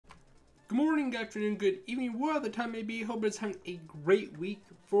Good morning, good afternoon, good evening, whatever the time may be. Hope it's having a great week.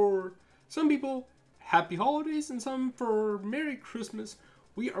 For some people, happy holidays, and some for Merry Christmas.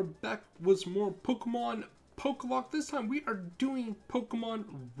 We are back with some more Pokemon Pokelocke. This time we are doing Pokemon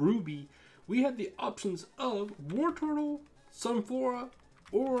Ruby. We have the options of Wartortle, Sunflora,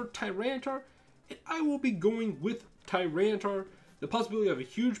 or Tyranitar, and I will be going with Tyranitar. The possibility of a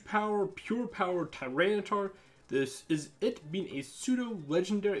huge power, pure power Tyranitar. This is it being a pseudo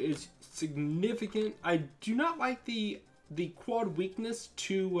legendary is significant. I do not like the quad weakness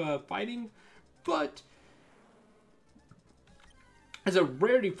to fighting, but as a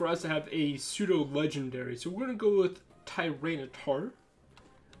rarity for us to have a pseudo legendary, so we're gonna go with Tyranitar.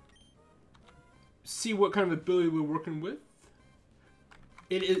 See what kind of ability we're working with.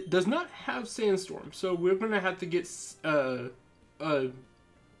 It does not have Sandstorm, so we're gonna have to get no,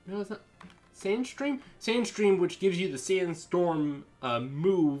 it's not. Sandstream, which gives you the Sandstorm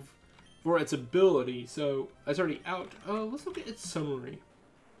move for its ability. So it's already out. Let's look at its summary.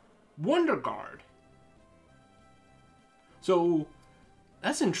 Wonder Guard. So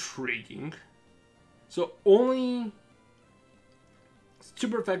that's intriguing. So only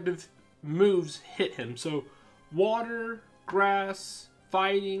super effective moves hit him. So water, grass,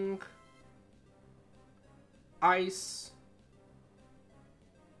 fighting, ice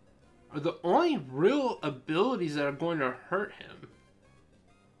are the only real abilities that are going to hurt him.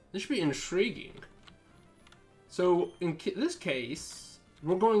 This should be intriguing. So in this case,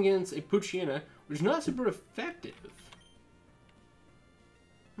 we're going against a Poochyena, which is not super effective.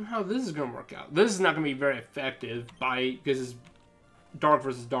 I don't know how this is going to work out. This is not going to be very effective because it's dark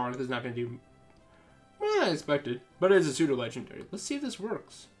versus dark. This is not going to do more than I expected, but it is a pseudo legendary. Let's see if this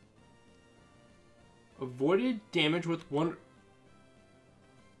works. Avoided damage with one.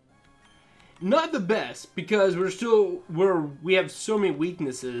 Not the best, because we have so many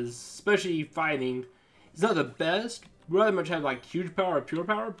weaknesses, especially fighting. It's not the best. We'd rather much have like huge power or pure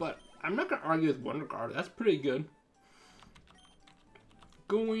power, but I'm not gonna argue with Wonder Guard. That's pretty good.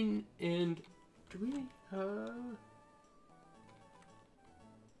 Going and do we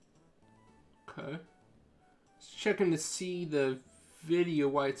okay. Just checking to see the video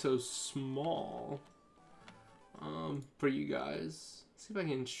why it's so small. For you guys. Let's see if I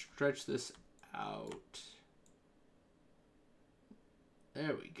can stretch this out.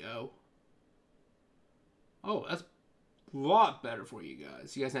 There we go. Oh, that's a lot better for you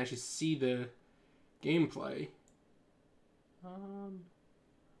guys. You guys can actually see the gameplay.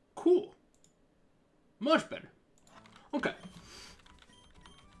 Cool. Much better. Okay.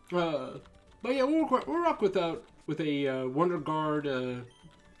 But yeah, we'll rock with a Wonder Guard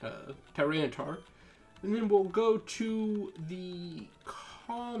Tyranitar, and then we'll go to the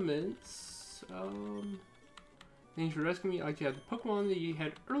comments. Thanks for rescuing me. I like to have the Pokemon that you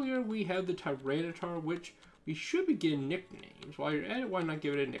had earlier. We have the Tyranitar, which we should be getting nicknames. While you're at it, why not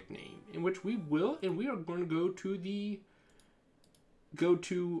give it a nickname? In which we will, and we are going to go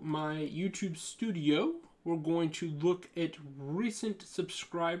to my YouTube studio. We're going to look at recent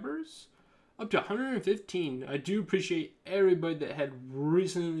subscribers. Up to 115. I do appreciate everybody that had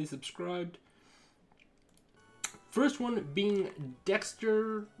recently subscribed. First one being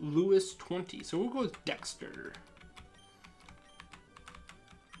Dexter Lewis 20. So we'll go with Dexter.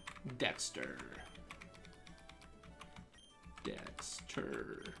 Dexter.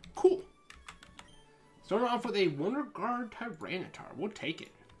 Cool. Starting off with a Wonder Guard Tyranitar. We'll take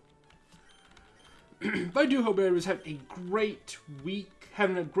it. But I do hope everybody's having a great week,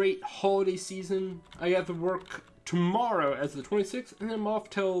 having a great holiday season. I have to work tomorrow as the 26th, and then I'm off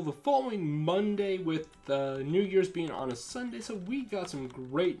till the following Monday with New Year's being on a Sunday, so we got some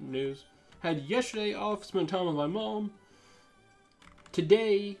great news. Had yesterday off, spent time with my mom.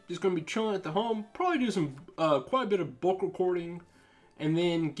 Today, just going to be chilling at the home, probably do some quite a bit of bulk recording, and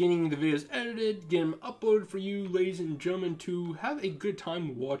then getting the videos edited, getting them uploaded for you ladies and gentlemen to have a good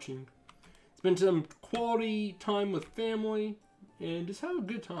time watching. Spend some quality time with family, and just have a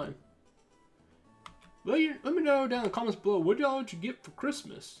good time. Let me know down in the comments below, what y'all did you get for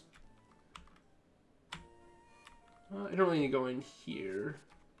Christmas? I don't really need to go in here.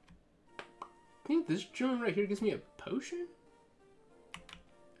 I think this gentleman right here gives me a potion?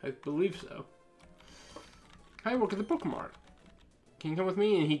 I believe so. I work at the Pokemon. Can you come with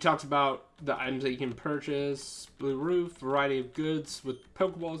me? And he talks about the items that you can purchase, Blue Roof, variety of goods with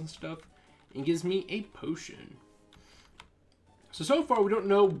Pokeballs and stuff, and gives me a potion. So far we don't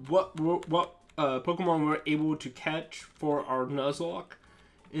know what Pokemon we're able to catch for our Nuzlocke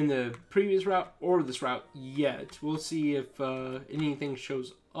in the previous route or this route yet. We'll see if anything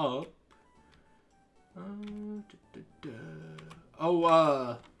shows up.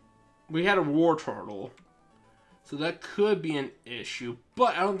 we had a War Turtle. So that could be an issue.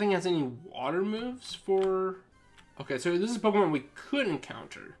 But I don't think it has any water moves for... Okay, so this is a Pokemon we could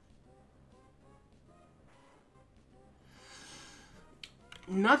encounter.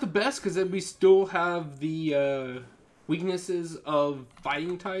 Not the best, because we still have the weaknesses of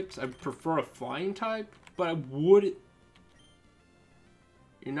fighting types. I prefer a flying type, but I would...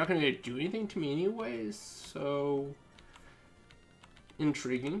 You're not going to do anything to me anyways, so...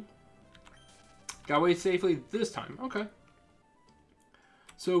 Intriguing. Got away safely this time. Okay.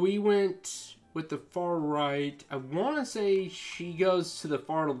 So we went with the far right. I want to say she goes to the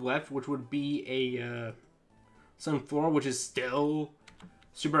far left, which would be a Sunflora, which is still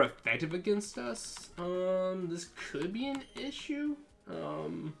super effective against us. This could be an issue.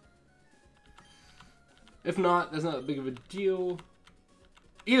 If not, that's not that big of a deal.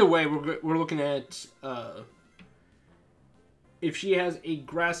 Either way, we're looking at if she has a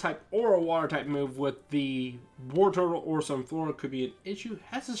grass type or a water type move with the War Turtle or Sunflora, could be an issue.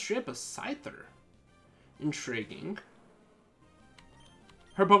 Has to straight up a Scyther. Intriguing.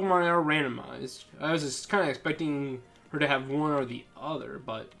 Her Pokemon are randomized. I was just kind of expecting her to have one or the other,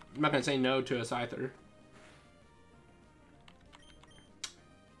 but I'm not going to say no to a Scyther.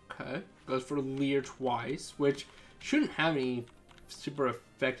 Okay. Goes for Leer twice, which shouldn't have any super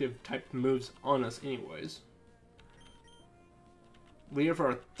effective type moves on us anyways. Leer for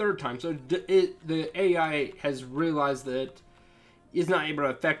our third time, so the AI has realized that it's not able to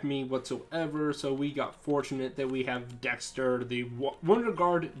affect me whatsoever, so we got fortunate that we have Dexter, the Wonder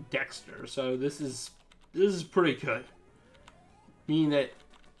Guard Dexter, so this is pretty good. Meaning that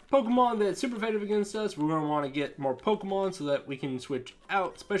Pokemon that's super effective against us, we're going to want to get more Pokemon so that we can switch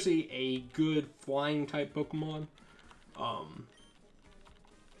out, especially a good flying type Pokemon.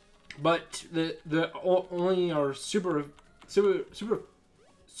 But the only our super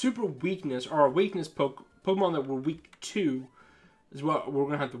weakness, or our weakness Pokemon that we're weak to, is what we're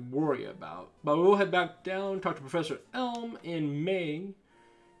going to have to worry about. But we'll head back down, talk to Professor Elm and May,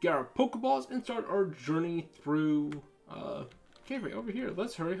 get our Pokeballs, and start our journey through KayFray over here.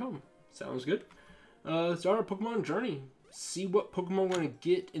 Let's hurry home. Sounds good. Start our Pokemon journey. See what Pokemon we're going to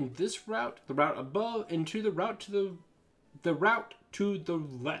get in this route, the route above, and to the route to the route to the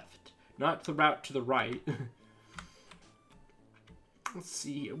left, not the route to the right. Let's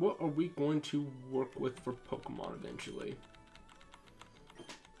see, what are we going to work with for Pokemon eventually?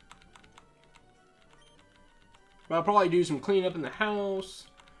 But I'll probably do some cleanup in the house,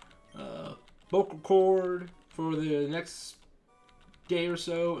 vocal cord for the next day or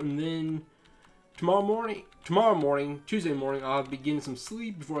so, and then tomorrow morning, Tuesday morning, I'll be getting some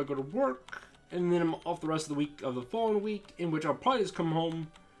sleep before I go to work, and then I'm off the rest of the week of the following week, in which I'll probably just come home,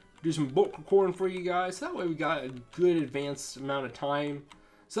 do some bulk recording for you guys, so that way we got a good advanced amount of time,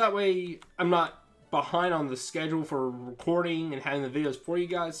 so that way I'm not behind on the schedule for recording and having the videos for you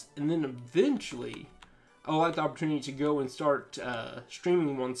guys, and then eventually I'll like the opportunity to go and start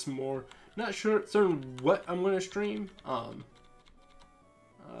streaming once more. Not certain what I'm going to stream, what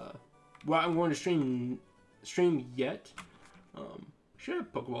I'm going to stream yet. Should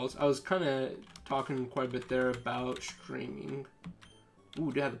have Pokeballs. I was kind of talking quite a bit there about streaming.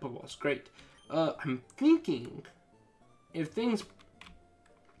 Ooh, they have the Pokeballs. Great. I'm thinking if things...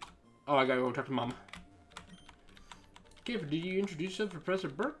 Oh, I gotta go talk to Mama. KayFray, did you introduce yourself to Professor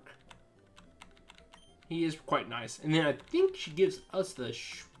Burke? He is quite nice. And then I think she gives us the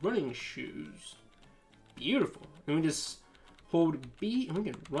running shoes. Beautiful. And we just hold B and we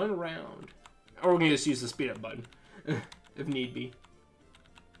can run around. Or we're going to just use the speed up button if need be.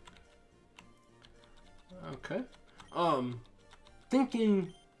 Okay.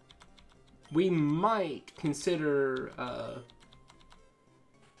 Thinking we might consider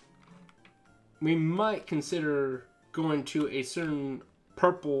going to a certain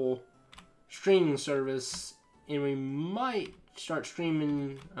purple streaming service, and we might start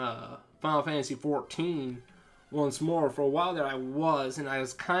streaming Final Fantasy XIV once more. For a while there I was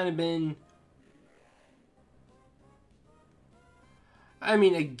kind of been... I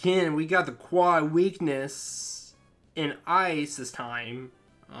mean, again, we got the quad weakness in ice this time.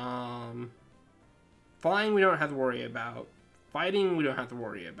 Flying we don't have to worry about. Fighting we don't have to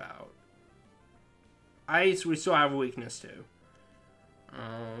worry about. Ice we still have a weakness to.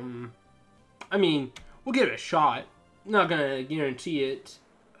 I mean, we'll give it a shot. Not gonna guarantee it.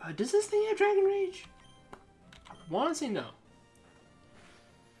 Does this thing have Dragon Rage? I want to say no.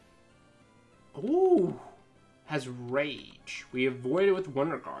 Ooh, has Rage. We avoid it with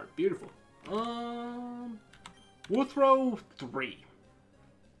Wonder Guard. Beautiful. We'll throw 3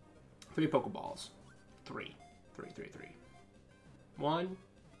 Pokeballs. 3. 1,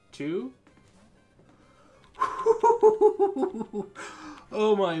 2.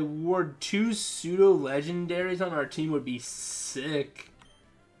 Oh my word, 2 pseudo legendaries on our team would be sick.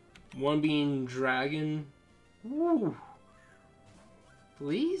 One being Dragon. Woo.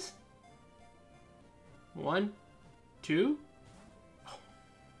 Please? 1, 2.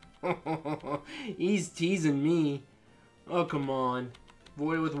 He's teasing me. Oh, come on.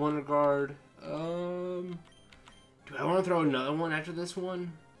 Void with Wonder Guard. Do I want to throw another one after this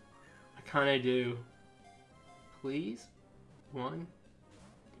one? I kind of do. Please? 1.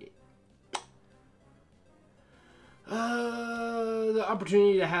 The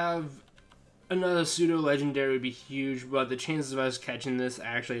opportunity to have another pseudo legendary would be huge, but the chances of us catching this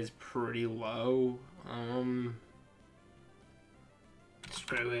actually is pretty low.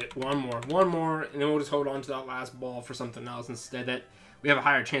 Screw it. One more, and then we'll just hold on to that last ball for something else instead that we have a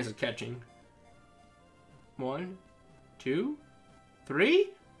higher chance of catching. 1, 2, 3.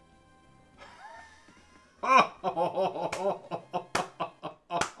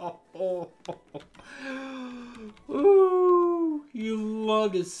 Ooh, you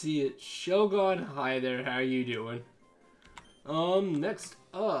love to see it. Shogun, hi there, how you doing? Next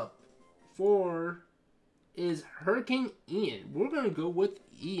up is Hurricane Ian. We're gonna go with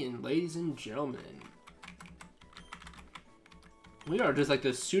Ian, ladies and gentlemen. We are just like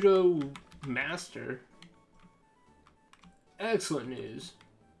the pseudo master. Excellent news.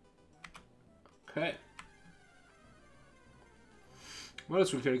 Okay. What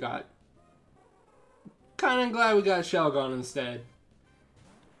else we could have got? Kinda glad we got Shelgon instead.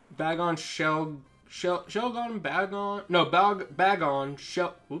 Bagon, Shelgon, Bagon. No, Bagon,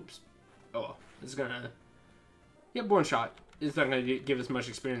 Oops. Oh, well, this is gonna. Yep, one shot. It's not gonna give us much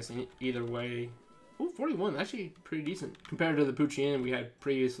experience in either way. Oh, 41. Actually, pretty decent compared to the Poochin we had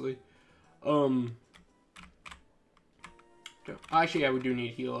previously. Actually, yeah, we do need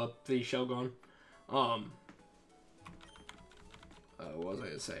to heal up the Shelgon. What was I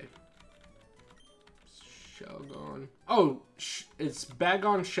gonna say? Shelgon. Oh, it's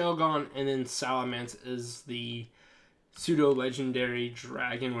Bagon, Shelgon, and then Salamence is the pseudo legendary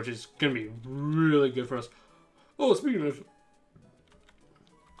dragon, which is gonna be really good for us. Oh, speaking of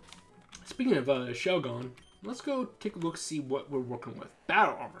Shelgon, let's go take a look, see what we're working with.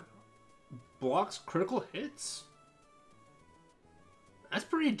 Battle armor blocks critical hits. That's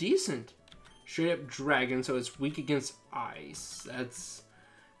pretty decent. Straight up dragon, so it's weak against ice. That's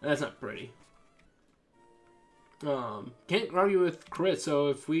not pretty. Can't argue with crit, so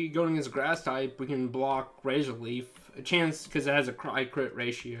if we go against grass type, we can block Razor Leaf. A chance, because it has a high crit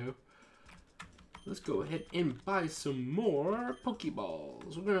ratio. Let's go ahead and buy some more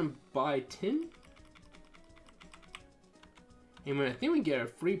Pokeballs. We're gonna buy 10. And I think we get a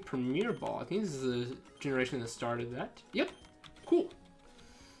free Premier Ball. I think this is the generation that started that. Yep. Cool.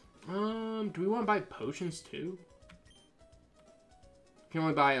 Do we want to buy potions too? We can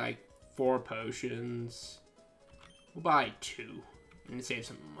only buy like 4 potions. We'll buy 2 and save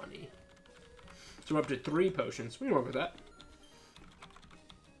some money. So we're up to 3 potions. We can work with that.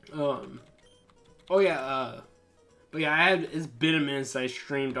 Oh yeah, but yeah, it's been a minute since I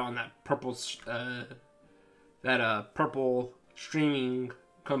streamed on that purple, purple streaming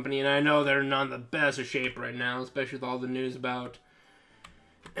company, and I know they're not in the best of shape right now, especially with all the news about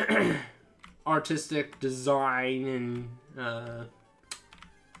artistic design and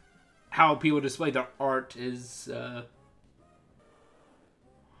how people display their art is.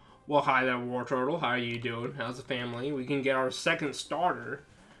 Well, hi there, War Turtle. How are you doing? How's the family? We can get our second starter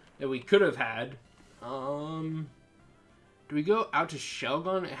that we could have had. Do we go out to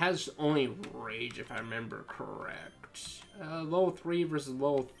Shelgon? It has only Rage, if I remember correct. Level 3 versus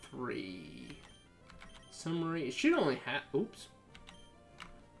level 3. Summary. It should only have. Oops.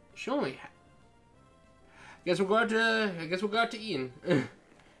 It should only have. I guess we'll go out to Ian.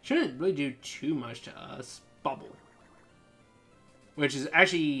 Shouldn't really do too much to us. Bubble, which is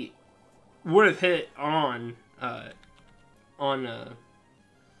actually would have hit on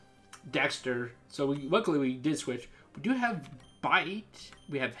Dexter. So luckily we did switch. We do have Bite.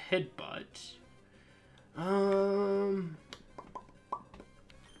 We have Headbutt.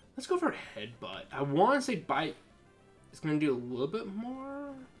 Let's go for Headbutt. I want to say Bite is going to do a little bit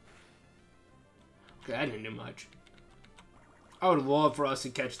more. Okay, I didn't do much. I would love for us to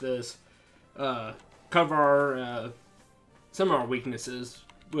catch this. Cover our some of our weaknesses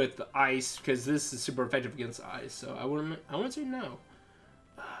with ice, because this is super effective against ice. So I want to say no.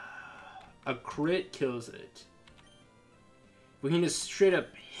 A crit kills it. We can just straight up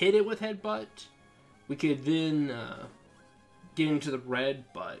hit it with Headbutt. We could then get into the red,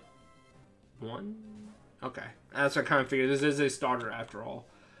 but 1. Okay, that's what I kind of figured. This is a starter after all.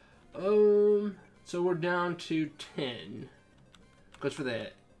 So we're down to 10. Goes for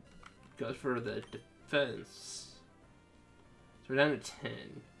the defense. So we're down to 10.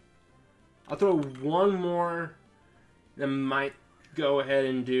 I'll throw one more. Then might go ahead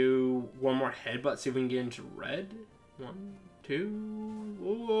and do one more headbutt. See if we can get into red. 1, 2.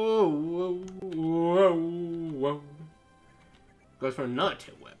 Whoa, whoa, whoa, whoa. Goes for another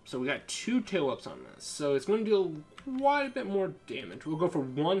tail whip. So we got 2 tail whips on this. So it's going to deal quite a bit more damage. We'll go for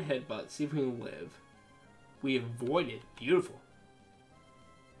one headbutt. See if we can live. We avoided. Beautiful.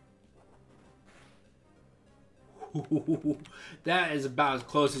 Ooh, that is about as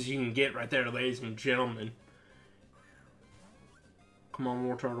close as you can get right there, ladies and gentlemen. Come on,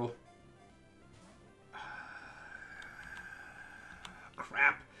 War Turtle.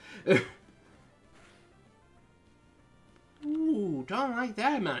 Crap. Ooh, don't like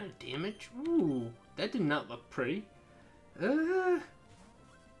that amount of damage. Ooh, that did not look pretty. Come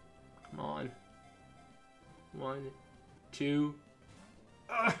on. 1, 2.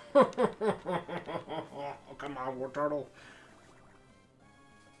 Come on, War Turtle.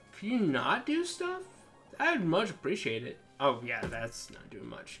 Can you not do stuff? I'd much appreciate it. Oh, yeah, that's not doing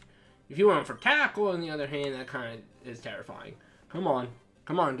much. If you went for tackle, on the other hand, that kind of is terrifying. Come on.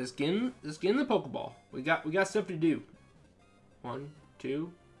 Come on, just get in the Pokeball. We got stuff to do. 1,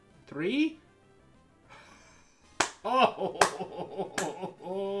 2, 3.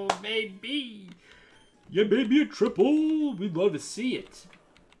 Oh, baby. Yeah, baby, a triple. We'd love to see it.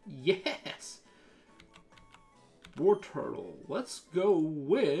 Yes. War Turtle. Let's go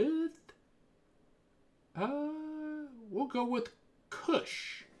with... we'll go with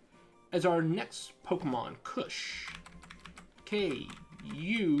Kush as our next Pokemon. Kush. K-U-S-H.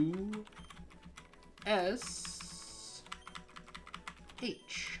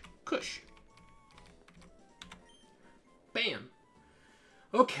 Kush. Bam.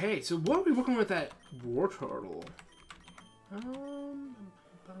 Okay, so what are we working with that War Turtle?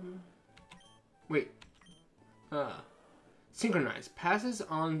 Wait. Synchronize. Passes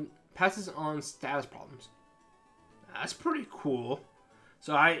on status problems. That's pretty cool.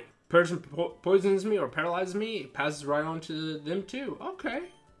 So person poisons me or paralyzes me, it passes right on to them too. Okay.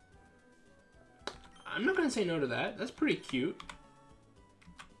 I'm not gonna say no to that. That's pretty cute.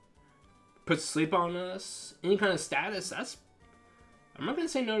 Puts sleep on us. Any kind of status. I'm not gonna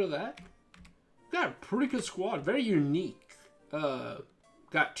say no to that. Got a pretty good squad. Very unique. Got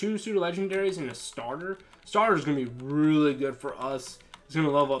 2 pseudo legendaries and a starter. Starter's gonna be really good for us. It's gonna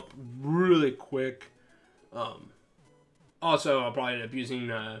level up really quick. Also, I'll probably end up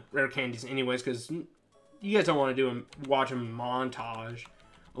using rare candies anyways, because you guys don't want to watch a montage.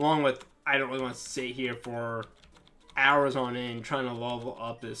 Along with, I don't really want to sit here for hours on end trying to level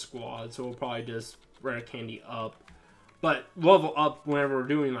up this squad, so we'll probably just rare candy up. But level up whenever we're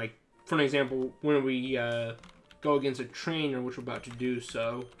doing, like, for an example, when we go against a trainer, which we're about to do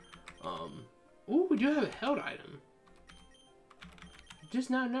so. Ooh, we do have a held item.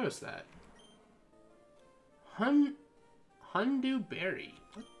 Just now noticed that. Hundu Berry.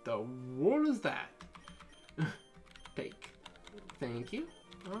 What the world is that? Take. Thank you.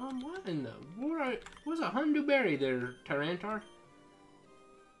 What in the world? What's a Hundu Berry there, Tyrantar?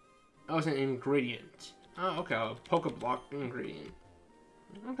 Oh, it's an ingredient. Oh, okay. A Pokelocke ingredient.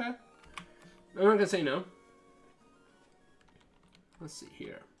 Okay. I'm not gonna say no. Let's see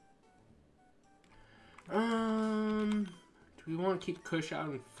here. Do we want to keep Kush out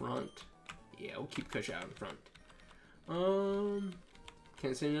in front? Yeah, we'll keep Kush out in front.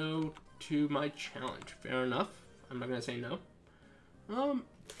 Can't say no to my challenge. Fair enough. I'm not gonna say no. I'm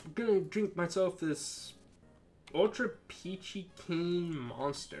gonna drink myself this Ultra Peachy Keen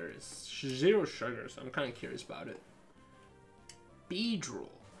Monster. It's 0 sugar, so I'm kind of curious about it. Beedrill.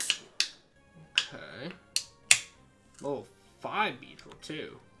 Okay. Level 5 Beedrill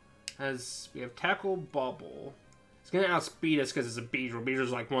too. We have Tackle, Bubble. It's gonna outspeed us because it's a Beedrill.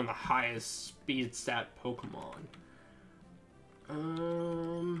 Beedrill's like one of the highest speed stat Pokemon.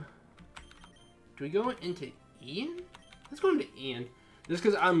 Do we go into Ian? Let's go into Ian. Just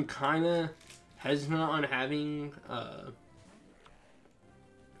because I'm kind of hesitant on having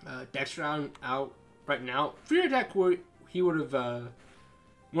Dexter out right now. Fear Attack, he would have,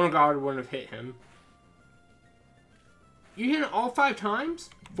 One Guard wouldn't have hit him. You hit it all 5 times?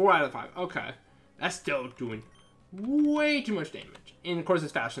 4 out of 5. Okay. That's still doing way too much damage. And of course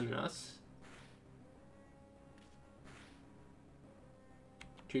it's faster than us.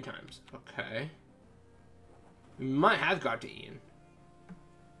 2 times. Okay. We might have got to Ian.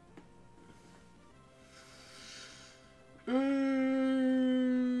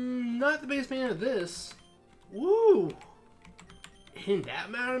 Not the biggest fan of this. Woo! In that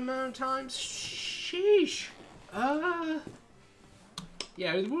amount of times? Sheesh.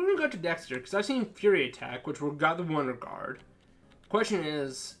 Yeah, we're gonna go to Dexter, because I've seen Fury Attack, which we got the Wonder Guard. Question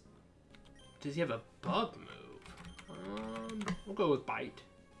is, does he have a bug move? We'll go with Bite.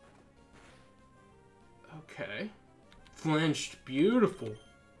 Okay. Flinched. Beautiful.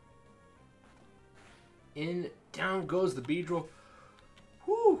 In, down goes the Beedrill.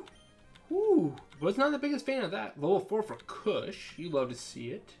 Whoo! Whoo! Was not the biggest fan of that. Level 4 for Kush. You love to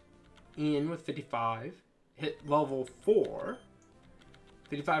see it. In with 55. Hit level 4.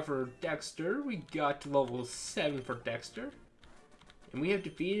 55 for Dexter. We got to level 7 for Dexter. And we have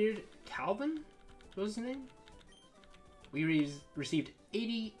defeated Calvin. What was his name? We received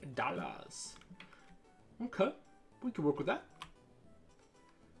 $80. Okay. We can work with that.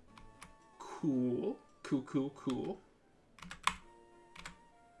 Cool. Cool.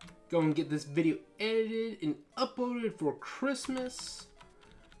 Go and get this video edited and uploaded for Christmas.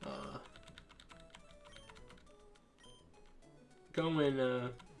 Go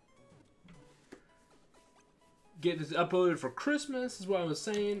and get this uploaded for Christmas is what I was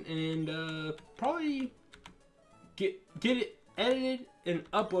saying, and probably get it edited and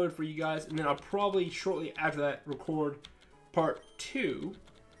uploaded for you guys, and then I'll probably shortly after that record part 2.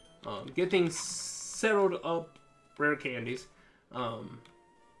 Get things settled up, rare candies, and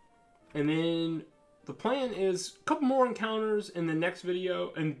then the plan is a couple more encounters in the next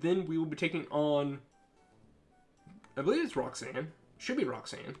video, and then we will be taking on, I believe it's Roxanne. Should be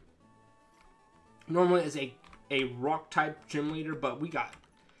Roxanne. Normally it's a rock type gym leader, but we got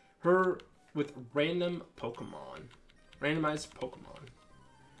her with random Pokemon. Randomized Pokemon.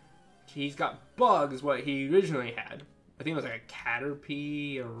 He's got Bug is what he originally had. I think it was like a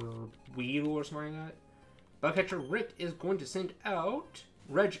Caterpie or Weedle or something like that. Bugcatcher Rick is going to send out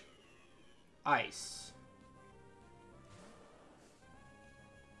Reg Ice.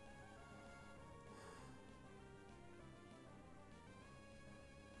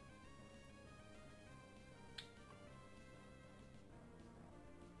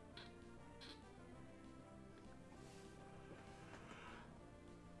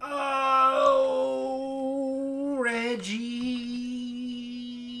 Oh, Reggie,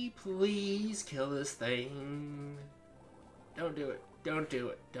 please kill this thing. Don't do it. Don't do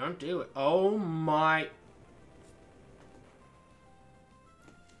it. Don't do it. Oh my.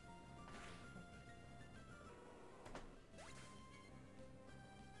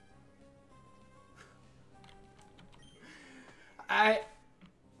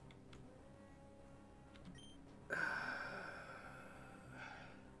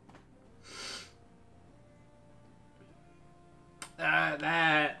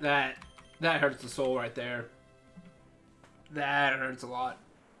 That hurts the soul right there. That hurts a lot.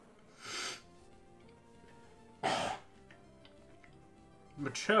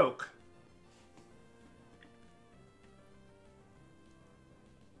 Machoke.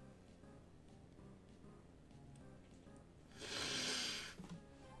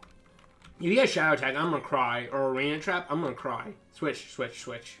 If you get Shadow Attack, I'm gonna cry. Or Arena Trap, I'm gonna cry. Switch.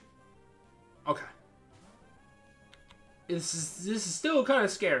 Okay. This is still kind of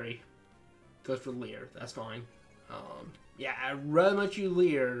scary. Goes for Leer. That's fine. Yeah, I'd rather much you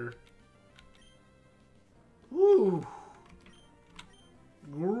Leer. Woo!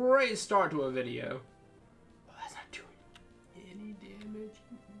 Great start to a video. Oh, that's not doing any damage.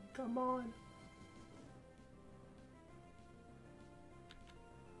 Come on.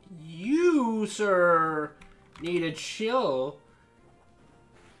 You, sir, need to chill.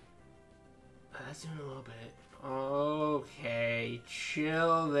 That's doing a little bit. Okay,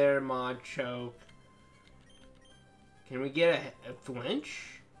 chill there, Machoke. Can we get a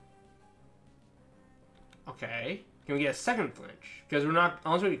flinch? Okay. Can we get a second flinch? Because we're not,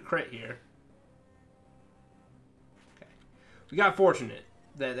 unless we crit here. Okay. We got fortunate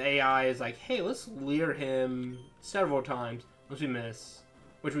that the AI is like, hey, let's Leer him several times. Unless we miss.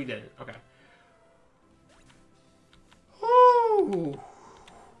 Which we didn't. Okay. Woo!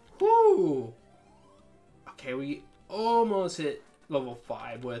 Woo! Okay, we almost hit level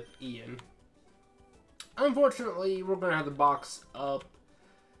 5 with Ian. Unfortunately, we're going to have to box up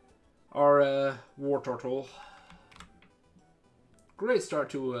our War Turtle. Great start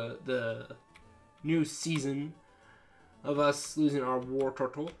to the new season of us losing our War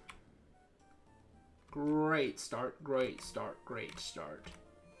Turtle. Great start.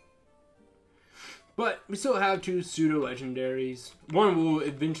 But we still have 2 pseudo legendaries. One will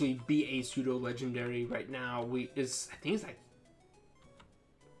eventually be a pseudo legendary. Right now, I think it's like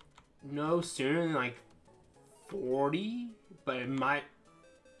no sooner than like 40, but it might.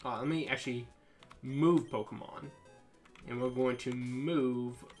 Let me actually move Pokemon. And we're going to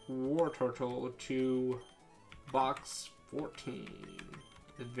move War Turtle to box 14.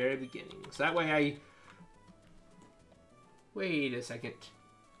 At the very beginning. So that way I... Wait a second.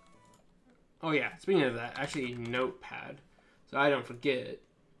 Oh yeah, speaking of that, actually notepad. So I don't forget.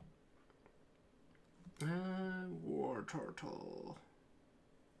 War Turtle.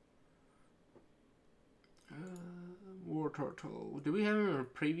 War Turtle. Do we have him in a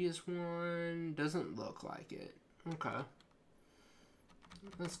previous one? Doesn't look like it. Okay.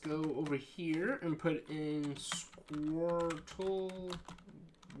 Let's go over here and put in Squirtle,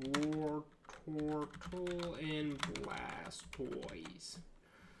 War Turtle, and Blastoise.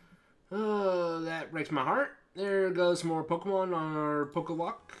 Oh, that breaks my heart. There goes more Pokemon on our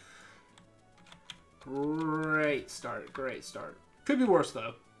Pokelocke. Great start, great start. Could be worse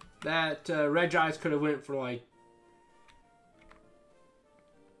though. That Regice could have went for like...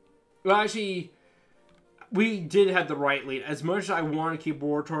 Well, actually, we did have the right lead. As much as I want to keep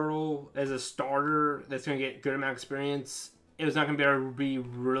War Turtle as a starter that's going to get good amount of experience, it was not going to be able to be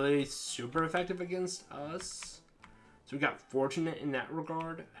really super effective against us. So we got fortunate in that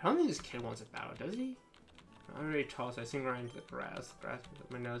regard. I don't think this kid wants a battle, does he? I already tossed. I sing right into the grass. Grass with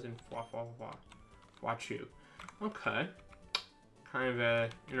my nose and wah wah wah. Watch you. Okay. Kind of a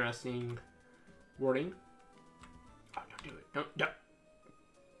interesting wording. Oh, don't do it. Don't.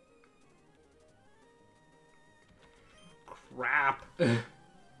 Crap.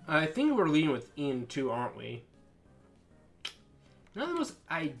 I think we're leading with Ian too, aren't we? Not the most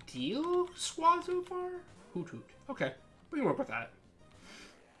ideal squad so far. Hoot hoot. Okay, we can work with that.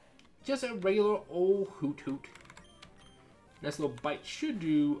 Just a regular old hoot hoot. Nice little bite should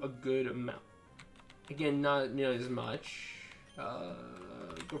do a good amount. Again, not nearly as much.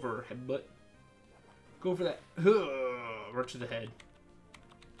 Go for headbutt. Go for that. Right to the head.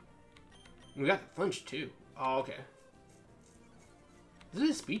 We got the flinch too. Oh, okay. Is it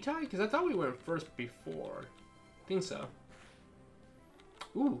a speed tie? Because I thought we went first before. I think so.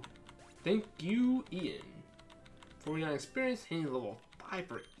 Ooh. Thank you, Ian. 49 experience, hitting level 5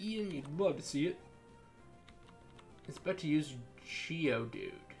 for Ian. You'd love to see it. It's better to use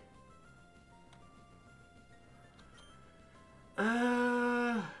Geodude.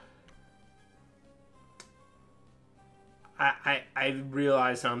 I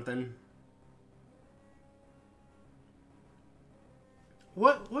realized something.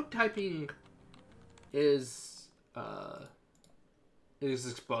 What typing is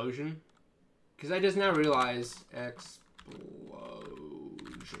explosion? Because I just now realized explosion.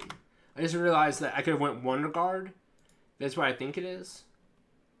 I just realized that I could have went Wonder Guard. That's what I think it is.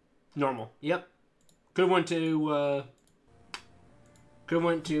 Normal. Yep. Could have went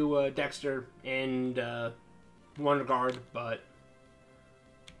to Dexter and Wonder Guard, but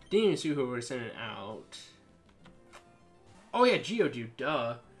didn't even see who we were sending out. Oh yeah, Geodude,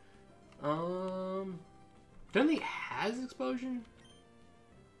 duh. Don't think it has explosion.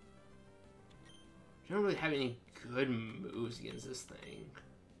 I don't really have any good moves against this thing.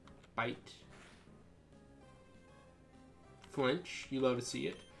 Bite. Flinch. You love to see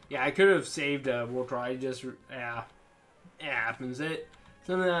it. Yeah, I could have saved War Turtle. I just, yeah, it happens.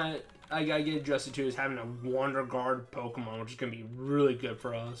 Something that I gotta get adjusted to is having a Wonder Guard Pokemon, which is gonna be really good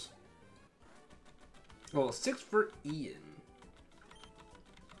for us. Well, 6 for Ian.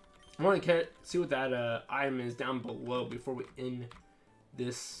 I want to see what that item is down below before we end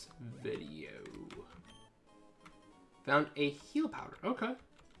this video. Found a heal powder. Okay.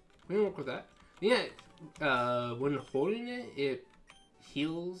 We can work with that. Yeah, when holding it, it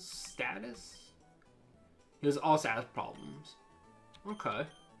heals status. Heals all status problems. Okay.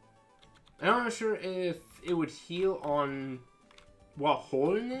 I'm not sure if it would heal on while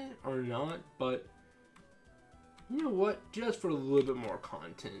holding it or not, but you know what? Just for a little bit more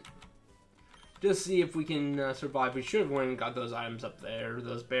content. Just see if we can survive. We should have went and got those items up there,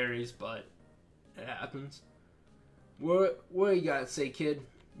 those berries, but it happens. What do you got to say, kid?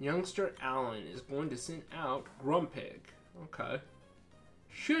 Youngster Allen is going to send out Grumpig. Okay.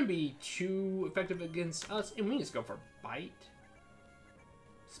 Shouldn't be too effective against us, and we just go for Bite.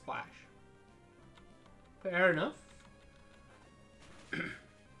 Splash. Fair enough. I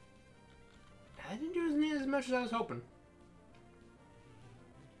didn't do as much as I was hoping.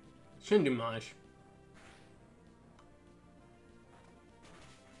 Shouldn't do much.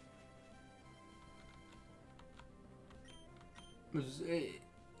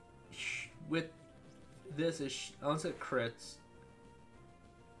 With this, unless it crits,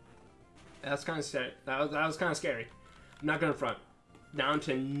 that's kind of scary. That was kind of scary. I'm not gonna front. Down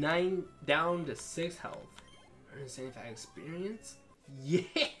to 6 health. 175 experience.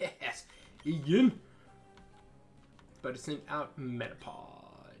 Yes, Ian. but it sent out Metapod.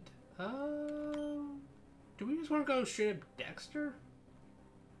 Do we just want to go straight up Dexter?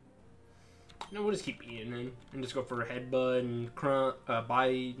 No, we'll just keep eating in and just go for a headbutt and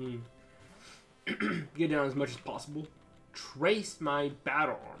bite and get down as much as possible. Trace my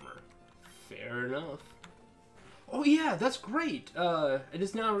battle armor. Fair enough. Oh yeah, that's great. I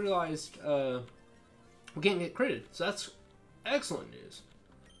just now realized we can't get critted, so that's excellent news.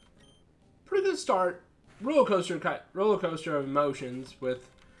 Pretty good start. Roller coaster of emotions with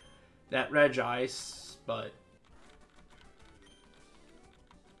that Reg Ice, but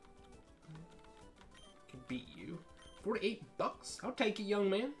can beat you. $48. I'll take it, young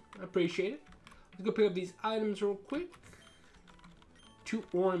man. I appreciate it. Let's go pick up these items real quick. 2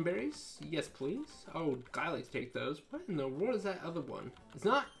 orange berries. Yes, please. Oh, I like to take those. What in the world is that other one? It's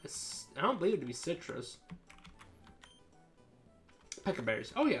not. I don't believe it to be citrus. Pecker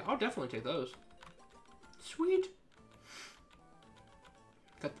berries. Oh yeah, I'll definitely take those. Sweet.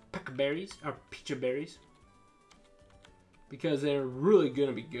 Got the pecker berries or peach berries because they're really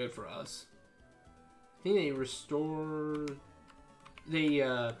gonna be good for us. I think they restore. They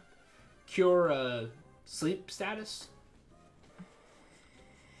cure sleep status.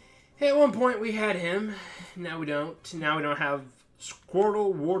 At one point we had him, now we don't. Now we don't have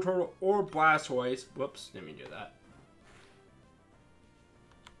Squirtle, Wartortle, or Blastoise. Whoops, didn't mean to do that.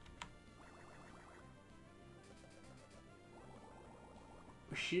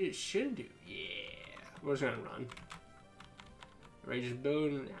 We should do, yeah. We're just gonna run. Rage's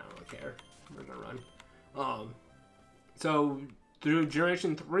build, I don't care. We're gonna run. So through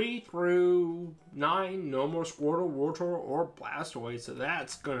Generation 3 through 9, no more Squirtle, Wartortle, or Blastoise. So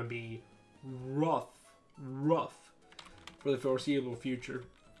that's going to be rough for the foreseeable future.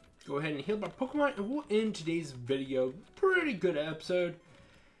 Go ahead and heal my Pokemon, and we'll end today's video. Pretty good episode.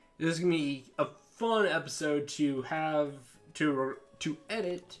 This is going to be a fun episode to have, to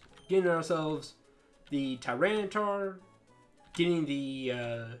edit, getting ourselves the Tyranitar, getting the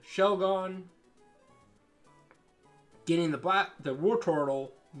Shelgon, getting the Wartortle,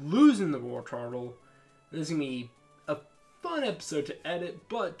 losing the Wartortle. This is going to be a fun episode to edit,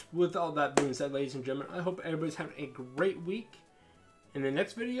 but with all that being said, ladies and gentlemen, I hope everybody's having a great week. In the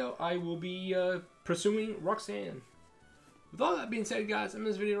next video, I will be pursuing Roxanne. With all that being said, guys, I'm in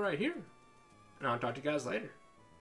this video right here, and I'll talk to you guys later.